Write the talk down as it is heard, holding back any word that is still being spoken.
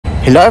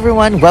Hello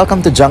everyone,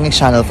 welcome to Jongik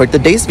channel. For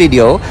today's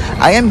video,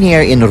 I am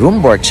here in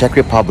Rumburk, Czech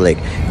Republic.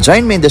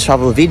 Join me in this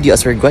travel video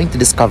as we're going to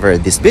discover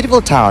this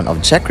beautiful town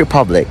of Czech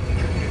Republic.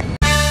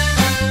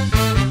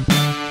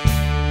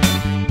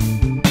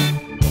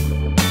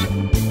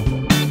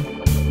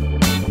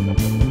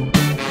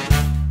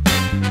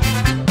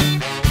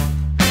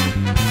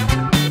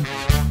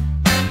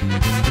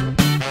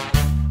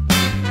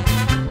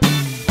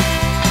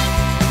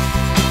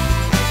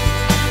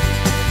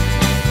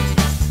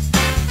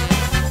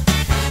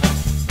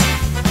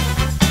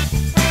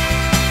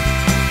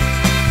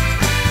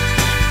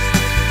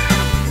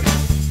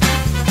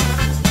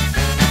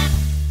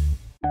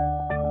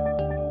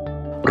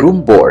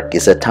 Rumburk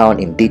is a town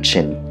in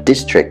Děčín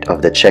district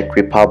of the Czech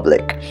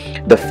Republic.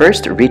 The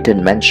first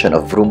written mention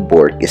of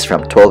Rumburk is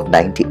from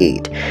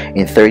 1298.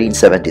 In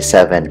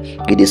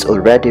 1377, it is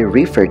already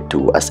referred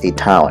to as a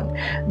town.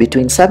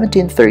 Between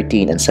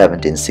 1713 and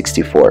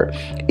 1764,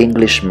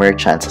 English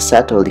merchants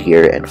settled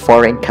here and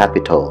foreign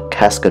capital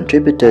has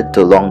contributed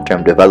to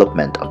long-term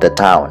development of the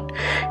town.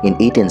 In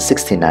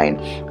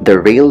 1869, the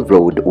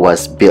railroad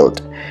was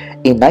built.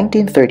 In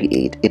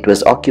 1938, it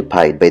was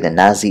occupied by the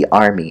Nazi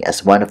army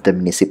as one of the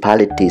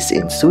municipalities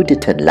in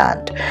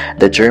Sudetenland.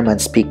 The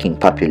German-speaking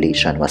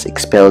population was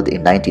expelled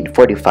in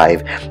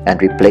 1945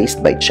 and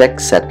replaced by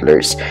Czech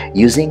settlers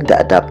using the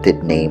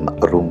adopted name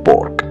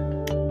Rumburk.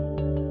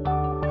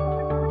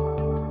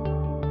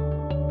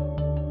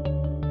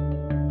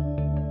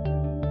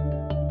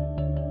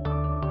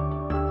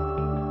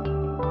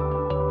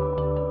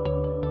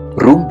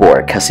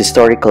 Rumburk has a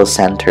historical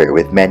center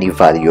with many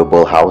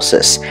valuable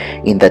houses.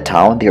 In the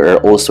town, there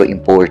are also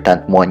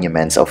important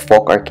monuments of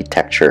folk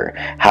architecture,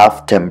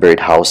 half-timbered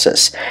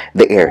houses.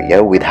 The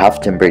area with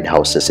half-timbered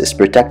houses is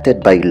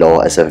protected by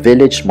law as a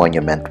village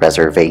monument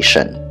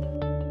reservation.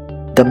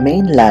 The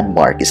main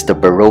landmark is the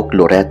Baroque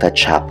Loreta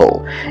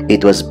Chapel.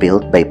 It was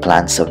built by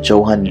plans of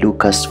Johann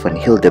Lucas von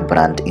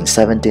Hildebrand in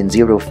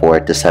 1704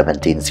 to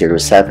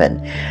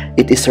 1707.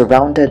 It is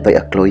surrounded by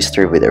a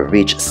cloister with a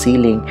rich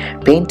ceiling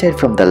painted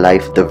from the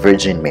life of the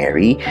Virgin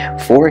Mary,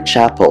 4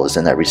 chapels,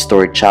 and a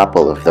restored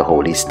chapel of the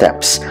Holy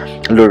Steps.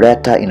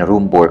 Loreta in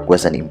Rumburk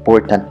was an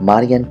important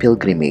Marian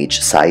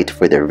pilgrimage site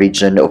for the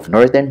region of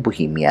northern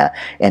Bohemia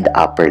and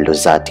Upper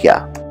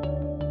Lusatia.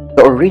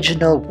 The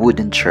original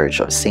wooden church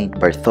of St.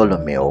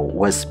 Bartholomew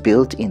was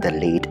built in the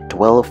late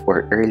 12th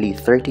or early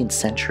 13th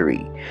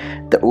century.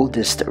 The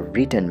oldest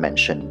written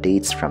mention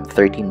dates from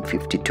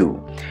 1352.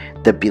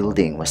 The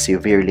building was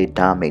severely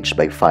damaged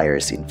by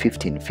fires in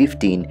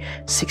 1515,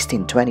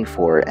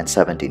 1624, and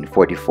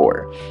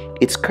 1744.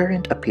 Its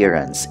current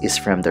appearance is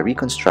from the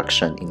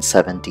reconstruction in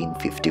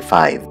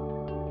 1755.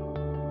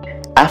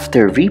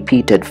 After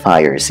repeated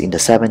fires in the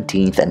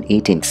 17th and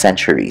 18th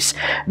centuries,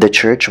 the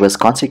church was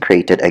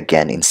consecrated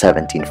again in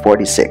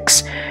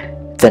 1746.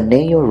 The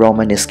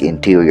neo-Romanesque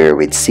interior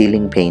with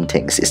ceiling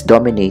paintings is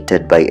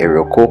dominated by a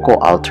Rococo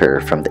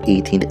altar from the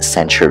 18th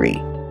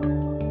century.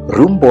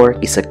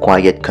 Rumburk is a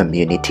quiet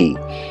community.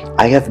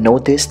 I have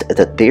noticed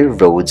that their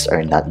roads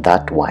are not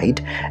that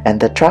wide and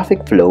the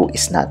traffic flow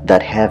is not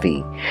that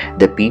heavy.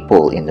 The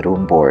people in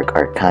Rumburk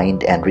are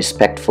kind and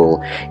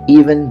respectful,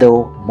 even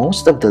though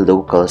most of the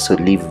locals who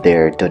live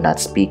there do not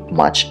speak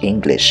much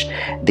English.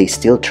 They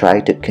still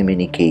try to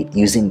communicate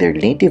using their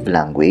native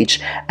language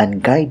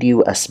and guide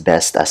you as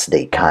best as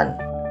they can.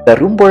 The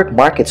Rumburk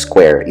Market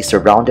Square is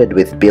surrounded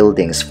with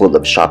buildings full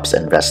of shops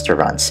and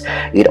restaurants.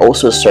 It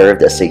also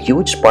served as a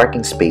huge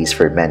parking space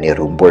for many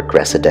Rumburk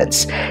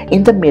residents.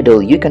 In the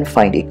middle, you can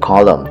find a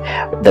column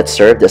that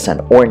served as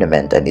an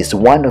ornament and is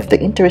one of the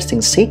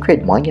interesting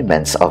sacred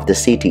monuments of the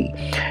city.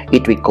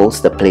 It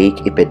recalls the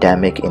plague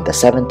epidemic in the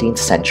 17th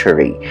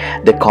century.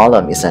 The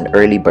column is an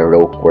early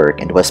Baroque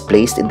work and was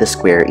placed in the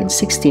square in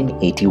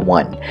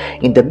 1681.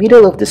 In the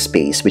middle of the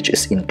space, which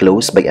is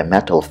enclosed by a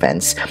metal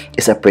fence,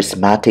 is a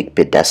prismatic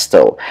pedestal.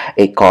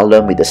 A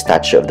column with a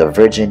statue of the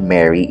Virgin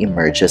Mary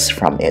emerges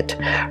from it.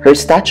 Her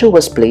statue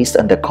was placed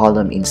on the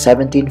column in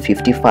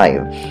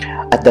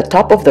 1755. At the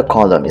top of the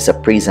column is a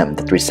prism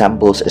that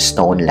resembles a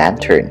stone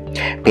lantern.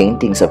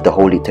 Paintings of the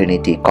Holy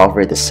Trinity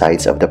cover the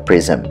sides of the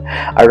prism.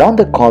 Around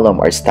the column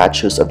are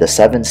statues of the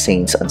 7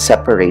 saints on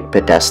separate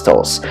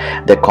pedestals.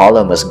 The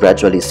column was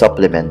gradually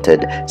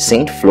supplemented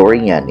Saint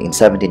Florian in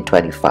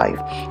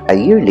 1725. A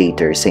year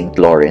later, Saint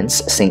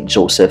Lawrence, Saint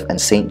Joseph, and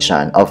Saint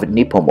John of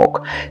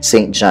Nepomuk.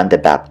 Saint John the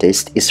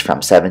Baptist is from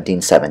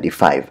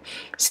 1775.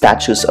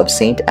 Statues of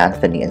Saint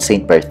Anthony and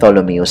Saint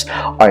Bartholomew's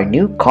are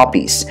new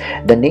copies.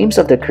 The names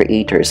of the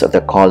creators of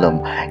the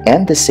column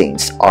and the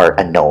saints are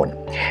unknown.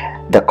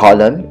 The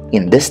column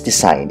in this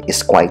design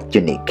is quite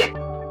unique.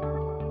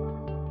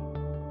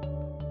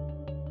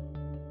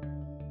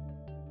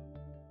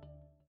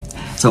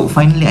 So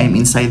finally, I'm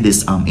inside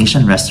this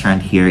Asian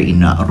restaurant here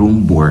in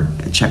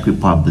Rumburk, Czech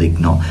Republic.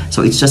 No,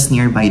 so it's just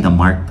nearby the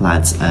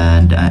Marktplatz,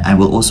 and I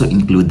will also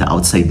include the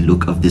outside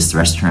look of this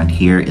restaurant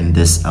here in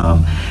this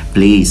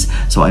place.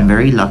 So I'm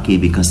very lucky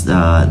because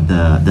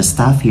the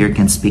staff here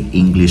can speak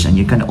English, and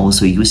you can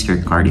also use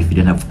your card if you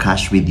don't have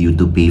cash with you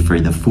to pay for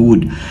the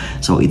food.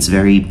 So it's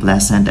very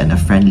pleasant and a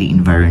friendly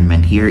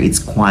environment here. It's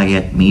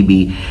quiet.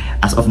 Maybe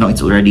as of now,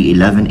 it's already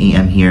 11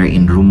 a.m. here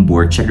in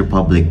Rumburk, Czech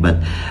Republic,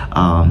 but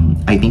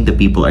I think the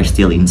people are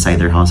still inside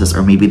their houses,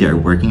 or maybe they're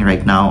working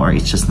right now, or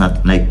it's just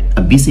not like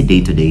a busy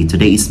day today.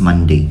 Today is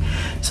Monday.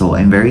 So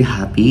I'm very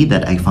happy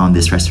that I found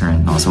this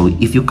restaurant now. So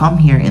if you come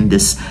here in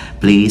this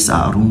place,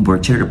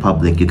 Rumburk, Czech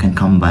Republic, you can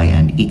come by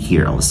and eat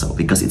here also,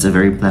 because it's a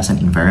very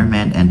pleasant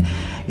environment and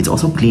it's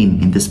also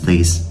clean in this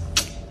place.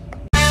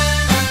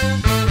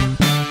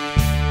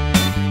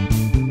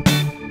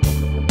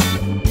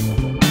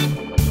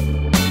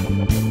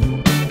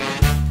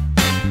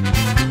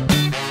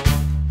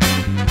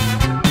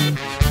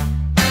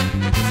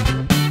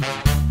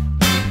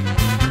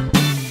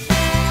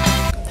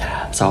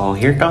 So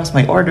here comes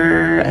my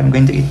order. I'm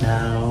going to eat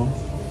now.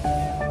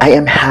 I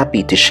am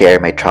happy to share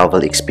my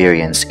travel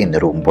experience in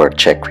Rumburk,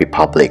 Czech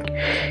Republic.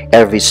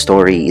 Every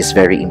story is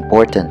very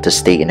important to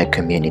stay in a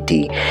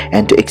community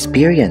and to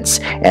experience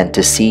and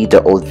to see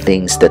the old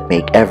things that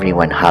make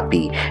everyone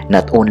happy,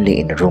 not only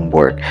in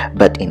Rumburk,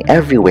 but in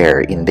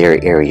everywhere in their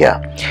area.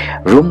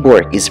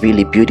 Rumburk is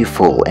really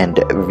beautiful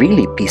and a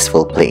really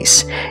peaceful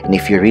place. And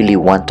if you really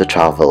want to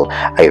travel,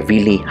 I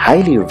really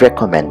highly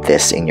recommend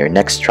this in your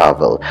next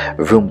travel,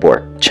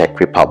 Rumburk,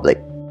 Czech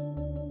Republic.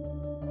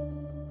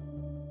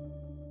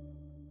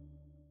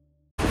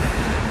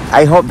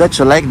 I hope that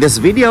you like this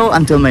video.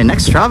 Until my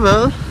next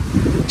travel.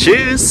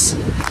 Cheers!